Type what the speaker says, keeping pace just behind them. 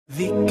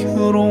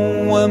ذكر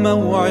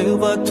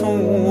وموعظة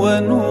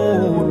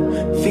ونور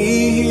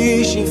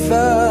فيه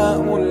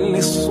شفاء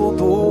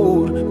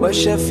للصدور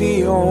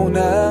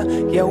وشفيعنا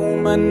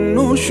يوم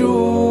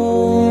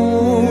النشور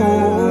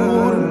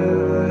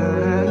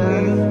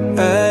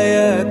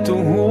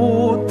آياته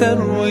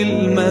تروي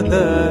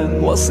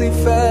المدى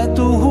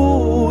وصفاته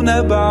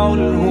نبع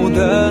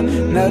الهدى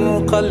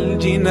نلقى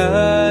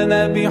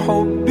الجنان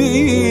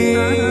بحبه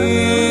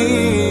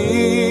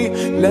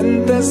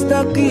لن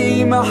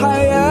تستقيم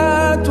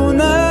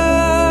حياتنا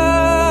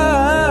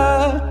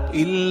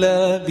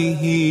إلا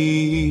به.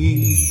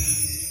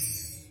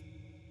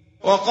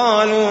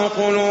 وقالوا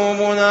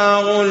قلوبنا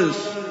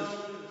غلف.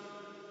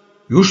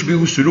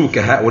 يشبه سلوك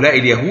هؤلاء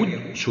اليهود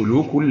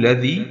سلوك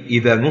الذي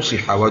إذا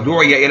نصح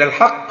ودعي إلى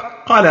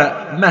الحق قال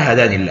ما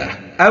هداني الله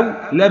أو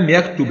لم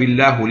يكتب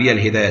الله لي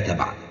الهداية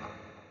بعد.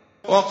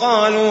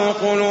 وقالوا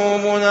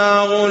قلوبنا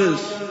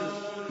غلف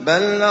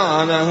بل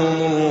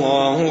لعنهم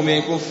الله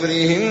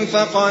بكفرهم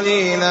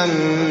فقليلا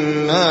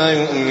ما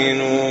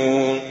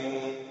يؤمنون.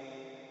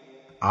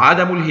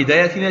 عدم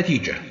الهداية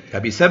نتيجة،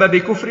 فبسبب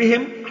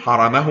كفرهم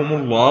حرمهم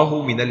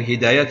الله من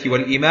الهداية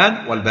والإيمان،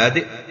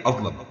 والبادئ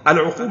أظلم.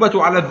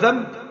 العقوبة على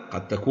الذنب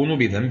قد تكون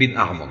بذنب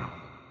أعظم.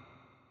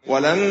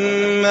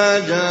 ولما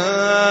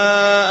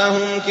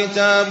جاءهم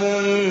كتاب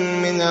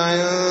من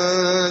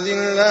عند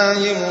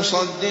الله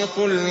مصدق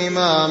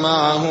لما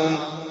معهم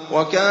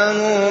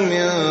وكانوا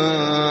من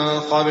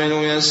قبل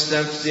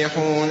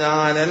يستفتحون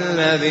على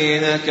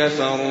الذين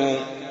كفروا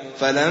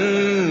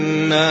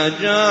فلما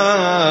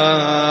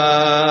جاءهم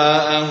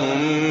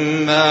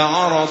ما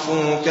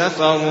عرفوا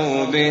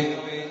كفروا به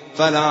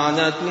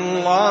فلعنة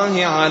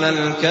الله على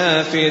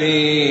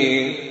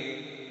الكافرين.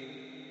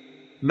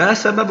 ما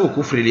سبب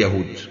كفر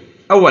اليهود؟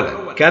 أولا،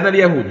 كان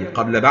اليهود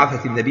قبل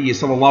بعثة النبي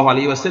صلى الله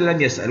عليه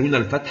وسلم يسألون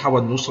الفتح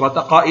والنصرة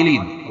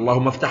قائلين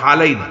اللهم افتح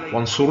علينا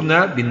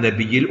وانصرنا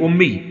بالنبي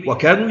الأمي،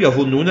 وكانوا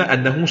يظنون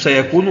أنه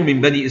سيكون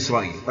من بني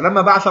إسرائيل،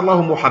 فلما بعث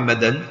الله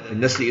محمدا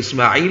من نسل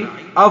إسماعيل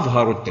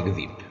أظهروا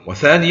التكذيب.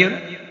 وثانيا،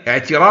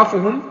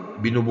 اعترافهم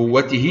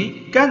بنبوته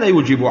كان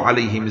يوجب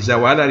عليهم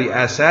زوال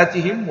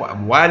رئاساتهم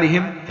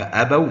وأموالهم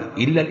فأبوا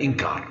إلا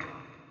الإنكار.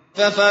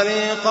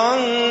 ففريقا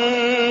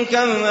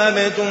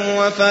كذبتم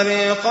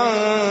وفريقا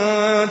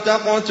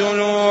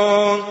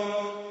تقتلون.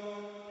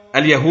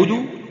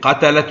 اليهود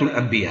قتلة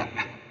الأنبياء،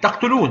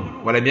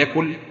 تقتلون ولم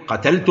يكن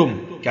قتلتم،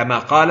 كما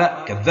قال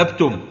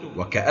كذبتم،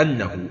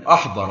 وكأنه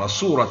أحضر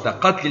صورة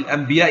قتل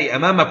الأنبياء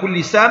أمام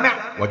كل سامع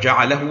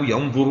وجعله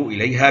ينظر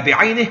إليها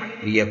بعينه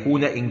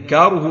ليكون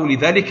إنكاره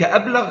لذلك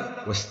أبلغ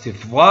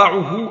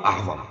واستفضاعه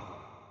أعظم.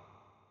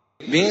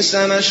 بئس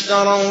ما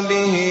اشتروا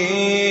به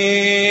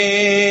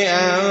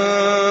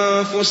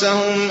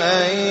أنفسهم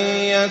أن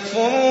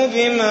يكفروا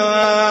بما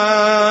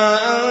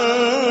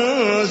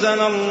أنزل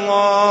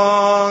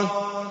الله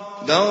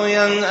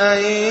بغيا أن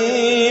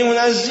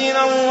ينزل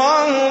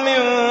الله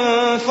من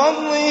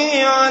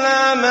فضله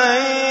على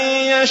من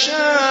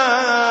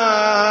يشاء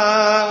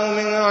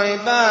من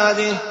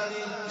عباده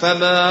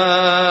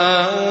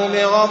فباءوا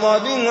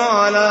بغضب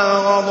على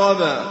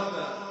غضب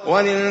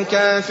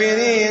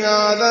وللكافرين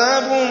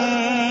عذاب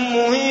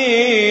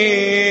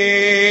مهين.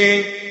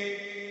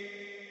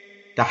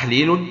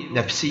 تحليل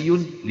نفسي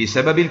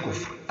لسبب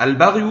الكفر.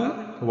 البغي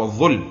هو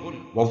الظلم،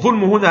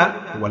 والظلم هنا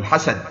هو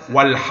الحسد،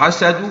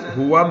 والحسد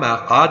هو ما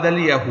قاد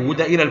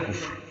اليهود إلى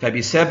الكفر،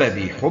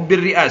 فبسبب حب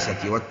الرئاسة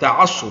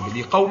والتعصب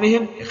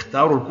لقومهم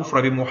اختاروا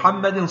الكفر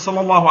بمحمد صلى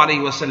الله عليه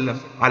وسلم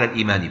على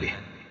الإيمان به.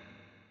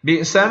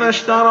 بئس ما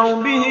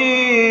اشتروا به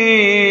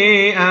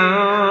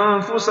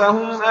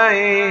أنفسهم أن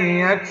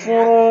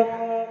يكفروا،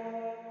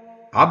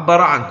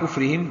 عبر عن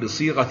كفرهم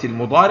بصيغة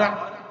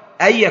المضارع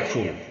أن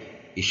يكفروا،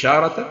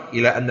 إشارة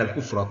إلى أن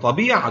الكفر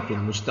طبيعة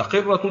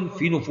مستقرة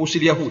في نفوس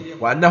اليهود،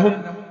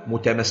 وأنهم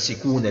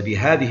متمسكون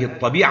بهذه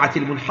الطبيعة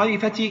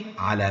المنحرفة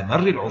على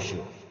مر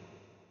العصور.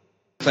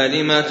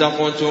 فلم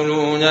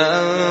تقتلون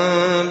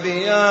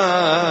أنبياء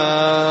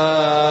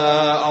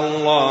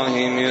الله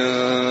من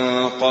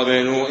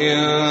قبل إن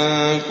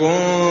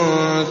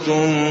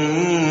كنتم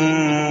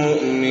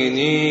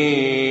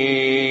مؤمنين.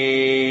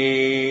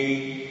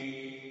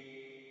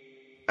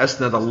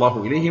 أسند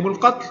الله إليهم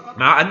القتل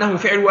مع أنه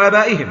فعل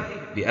آبائهم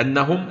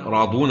بأنهم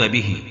راضون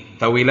به،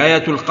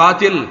 فولاية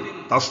القاتل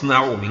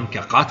تصنع منك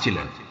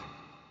قاتلا.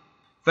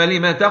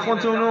 فلم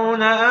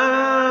تقتلون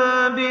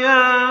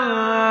أنبياء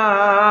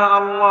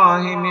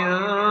الله من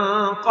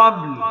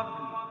قبل.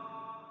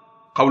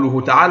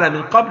 قوله تعالى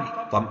من قبل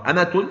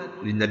طمأنة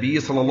للنبي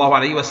صلى الله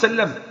عليه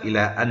وسلم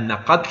إلى أن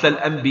قتل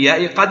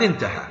الأنبياء قد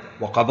انتهى،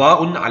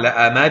 وقضاء على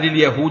آمال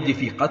اليهود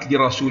في قتل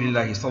رسول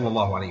الله صلى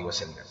الله عليه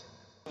وسلم.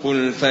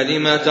 قل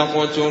فلم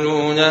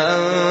تقتلون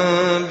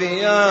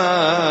أنبياء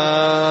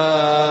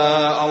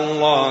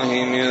الله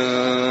من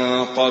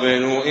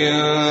قبل إن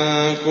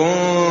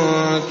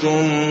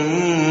كنتم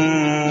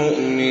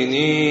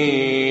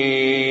مؤمنين.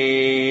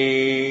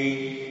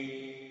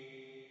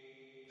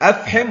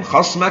 أفهم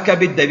خصمك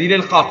بالدليل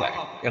القاطع.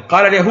 إن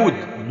قال اليهود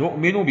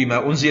نؤمن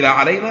بما أنزل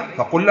علينا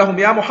فقل لهم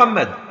يا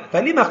محمد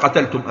فلما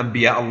قتلتم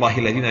أنبياء الله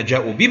الذين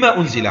جاءوا بما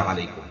أنزل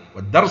عليكم؟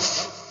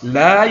 والدرس: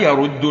 لا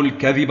يرد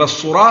الكذب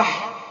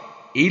الصراح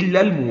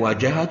إلا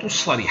المواجهة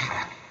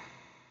الصريحة.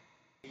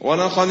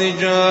 ولقد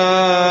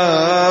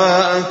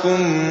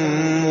جاءكم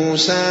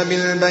موسى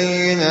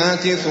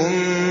بالبينات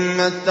ثم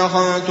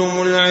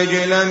اتخذتم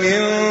العجل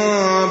من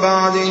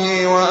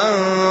بعده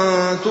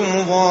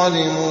وأنتم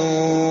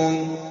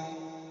ظالمون.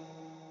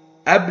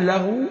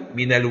 أبلغ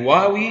من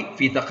الواو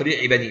في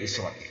تقريع بني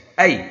إسرائيل،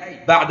 أي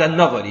بعد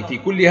النظر في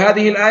كل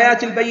هذه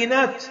الآيات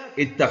البينات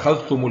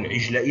اتخذتم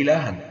العجل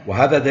إلها،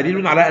 وهذا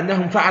دليل على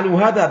أنهم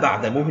فعلوا هذا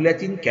بعد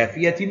مهلة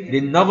كافية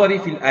للنظر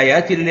في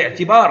الآيات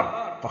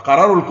للاعتبار،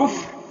 فقرار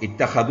الكفر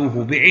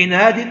اتخذوه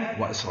بعناد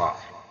وإصرار.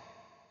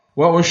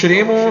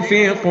 وأشربوا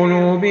في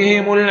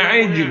قلوبهم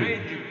العجل،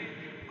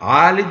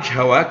 عالج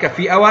هواك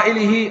في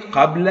أوائله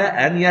قبل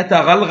أن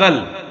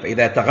يتغلغل،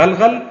 فإذا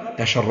تغلغل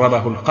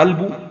تشربه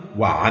القلب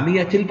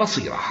وعميت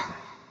البصيرة.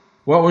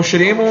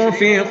 وأشربوا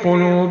في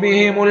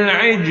قلوبهم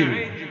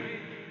العجل،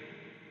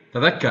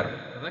 تذكر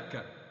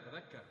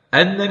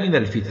أن من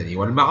الفتن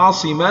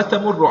والمعاصي ما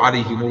تمر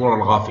عليه مرور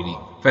الغافلين،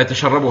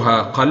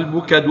 فيتشربها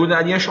قلبك دون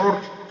أن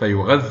يشعر،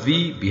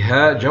 فيغذي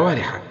بها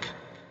جوارحك.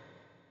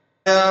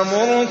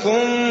 يأمركم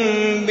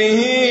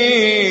به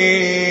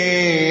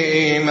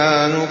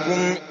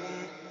إيمانكم.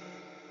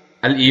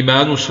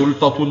 الإيمان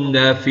سلطة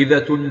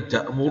نافذة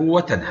تأمر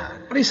وتنهى،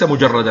 وليس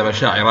مجرد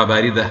مشاعر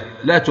باردة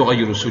لا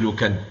تغير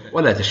سلوكا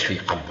ولا تشفي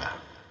قلبا.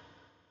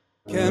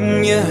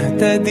 كم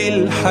يهتدي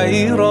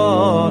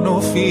الحيران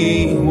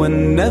فيه،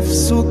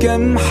 والنفس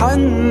كم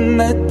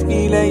حنت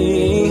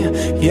إليه،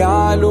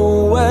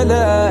 يعلو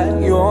ولا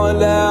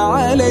يعلى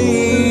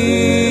عليه.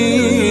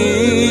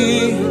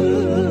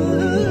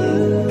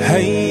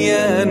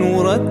 هيا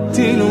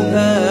نرتل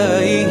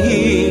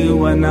آيه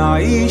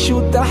ونعيش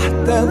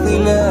تحت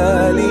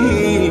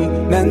ظلاله،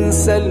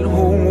 ننسى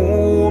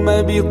الهموم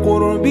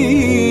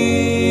بقربه،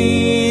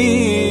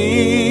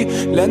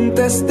 لن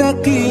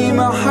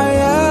تستقيم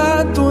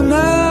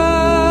حياتنا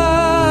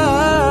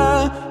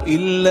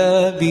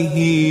إلا به.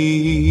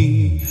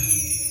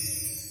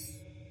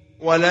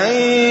 ولن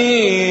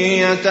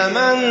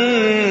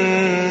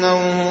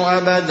يتمنوه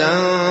أبدا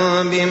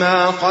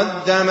بما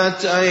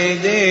قدمت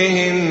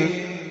أيديهم.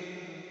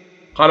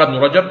 قال ابن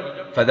رجب: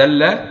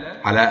 فدل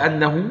على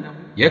أنه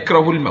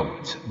يكره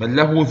الموت، بل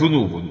له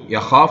ذنوب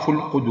يخاف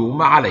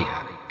القدوم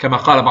عليها، كما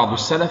قال بعض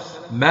السلف: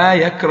 ما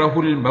يكره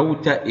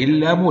الموت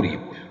إلا مريب.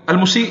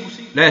 المسيء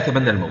لا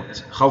يتمنى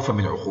الموت خوفا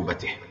من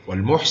عقوبته،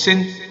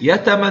 والمحسن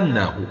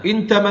يتمناه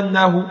إن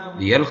تمناه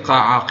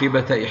ليلقى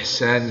عاقبة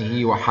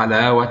إحسانه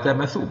وحلاوة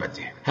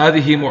مثوبته.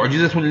 هذه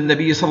معجزة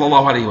للنبي صلى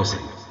الله عليه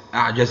وسلم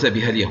أعجز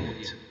بها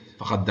اليهود،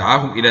 فقد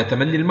دعاهم إلى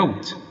تمني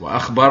الموت،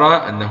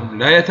 وأخبر أنهم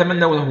لا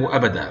يتمنونه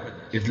أبدا،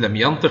 إذ لم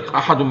ينطق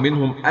أحد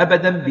منهم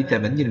أبدا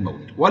بتمني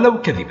الموت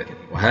ولو كذبا،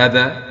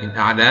 وهذا من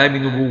أعلام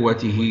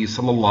نبوته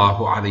صلى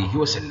الله عليه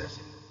وسلم.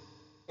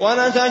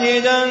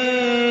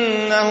 ولتجدنهم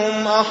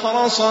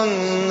أحرص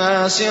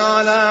الناس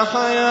على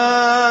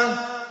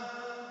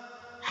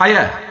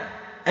حياة.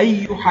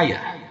 أي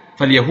حياة؟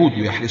 فاليهود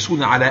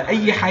يحرصون على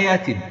أي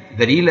حياة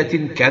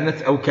ذليلة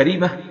كانت أو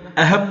كريمة،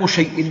 أهم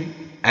شيء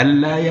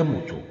ألا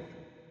يموتوا.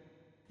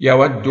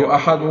 يود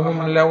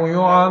أحدهم لو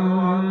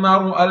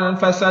يعمر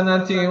 1000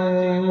 سنة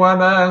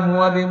وما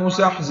هو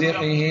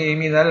بمزحزحه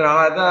من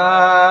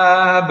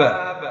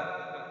العذاب.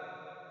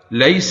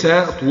 ليس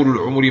طول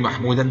العمر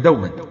محمودا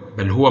دوما،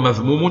 بل هو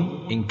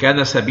مذموم إن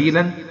كان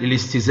سبيلا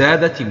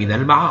للاستزادة من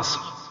المعاصي.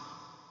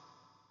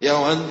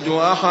 يود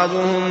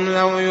أحدهم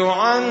لو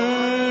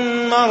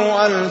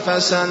يعمر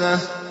 1000 سنة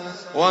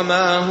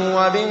وما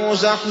هو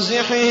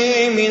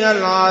بمزحزحه من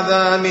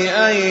العذاب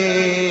أن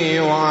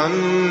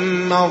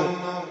يعمر.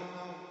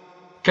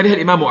 كره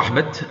الإمام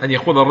أحمد أن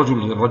يقول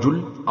الرجل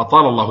للرجل: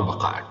 أطال الله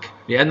بقاءك،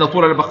 لأن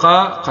طول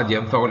البقاء قد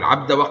ينفع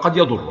العبد وقد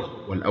يضره،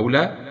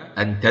 والأولى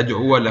أن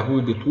تدعو له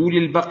بطول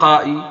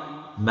البقاء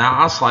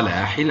مع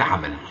صلاح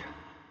العمل،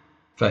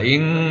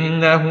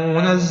 فإنه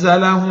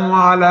نزله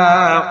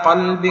على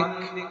قلبك.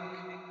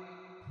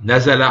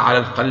 نزل على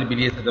القلب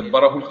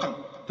ليتدبره القلب،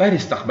 فهل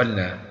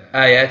استقبلنا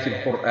آيات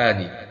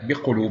القرآن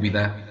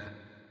بقلوبنا؟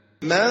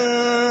 من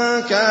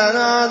كان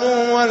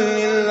عدوا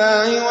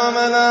لله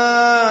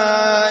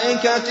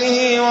وملائكته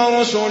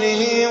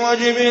ورسله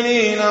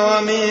وجبريل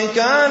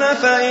وميكال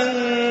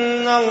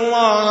فإن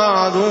الله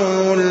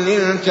عدو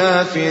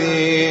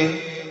للكافرين.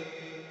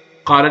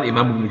 قال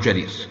الإمام ابن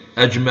جرير: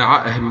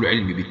 أجمع أهل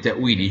العلم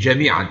بالتأويل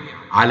جميعا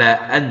على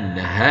أن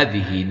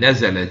هذه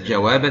نزلت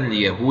جوابا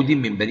ليهود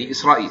من بني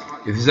إسرائيل،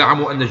 إذ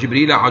زعموا أن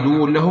جبريل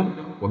عدو لهم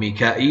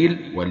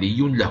وميكائيل ولي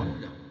لهم.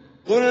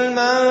 قل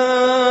من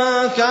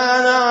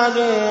كان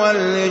عدوا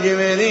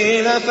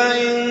لجبريل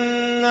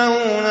فإنه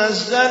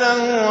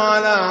نزله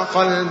على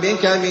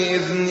قلبك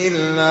بإذن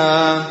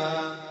الله.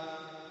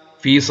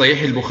 في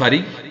صحيح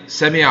البخاري: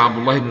 سمع عبد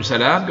الله بن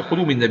سلام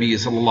بقدوم النبي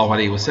صلى الله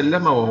عليه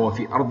وسلم وهو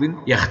في أرض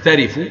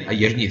يختلف أن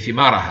يجني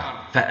ثمارها،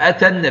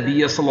 فأتى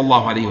النبي صلى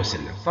الله عليه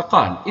وسلم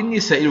فقال: إني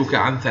سائلك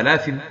عن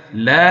 3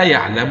 لا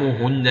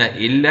يعلمهن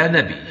إلا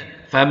نبي،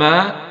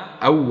 فما؟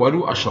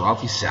 أول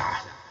أشراط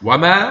الساعة،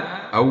 وما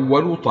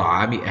أول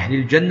طعام أهل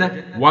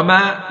الجنة،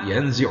 وما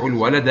ينزع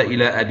الولد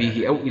إلى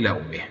أبيه أو إلى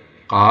أمه.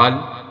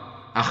 قال: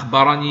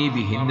 أخبرني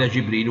بهن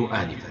جبريل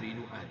آنفا.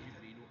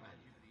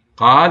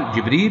 قال: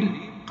 جبريل؟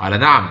 قال: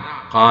 نعم.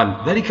 قال: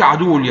 ذلك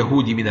عدو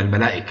اليهود من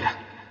الملائكة.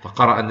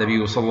 فقرأ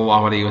النبي صلى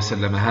الله عليه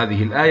وسلم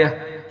هذه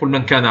الآية: قل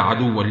من كان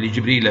عدوا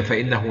لجبريل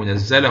فإنه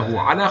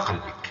نزله على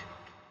قلبك.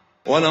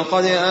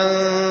 ولقد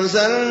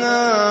أنزلنا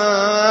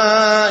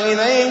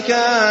إليك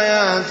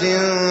آيات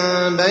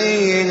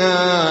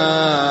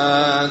بينات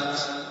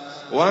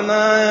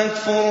وما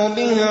يكفر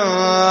بها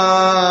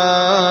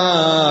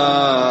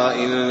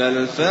إلا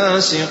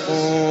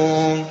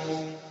الفاسقون.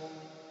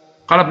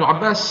 قال ابن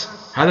عباس: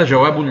 هذا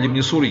جواب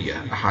لابن سورية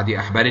أحد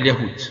أحبار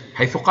اليهود،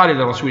 حيث قال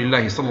لرسول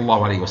الله صلى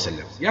الله عليه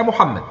وسلم: يا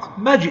محمد،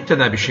 ما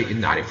جئتنا بشيء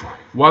نعرفه،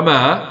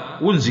 وما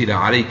أنزل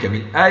عليك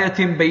من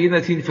آية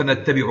بينة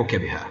فنتبعك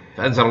بها.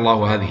 فأنزل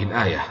الله هذه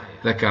الآية.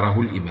 ذكره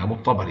الإمام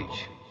الطبري.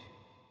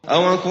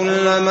 أو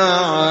كلما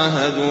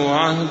عاهدوا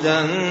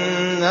عهدا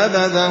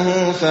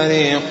نبذه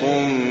فريق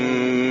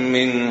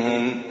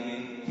منهم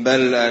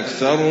بل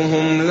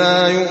أكثرهم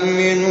لا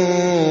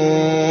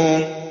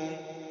يؤمنون.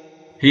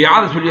 هي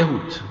عادة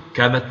اليهود،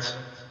 كانت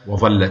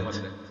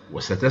وظلت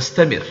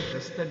وستستمر.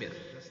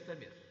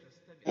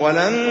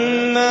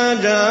 ولما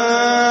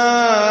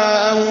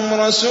جاءهم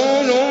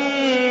رسول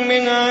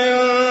من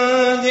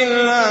عند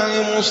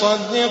الله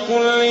مصدق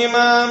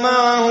لما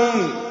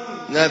معهم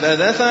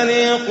نبذ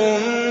فريق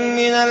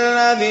من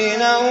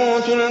الذين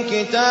أوتوا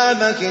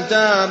الكتاب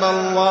كتاب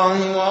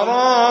الله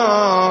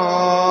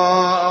وراء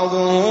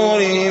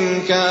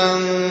ظهورهم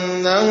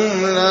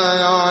كأنهم لا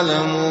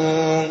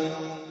يعلمون.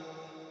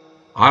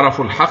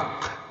 عرفوا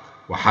الحق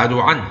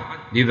وحادوا عنه،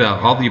 لذا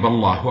غضب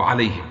الله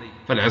عليهم.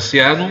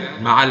 فالعصيان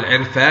مع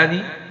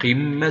العرفان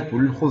قمة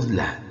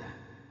الخذلان.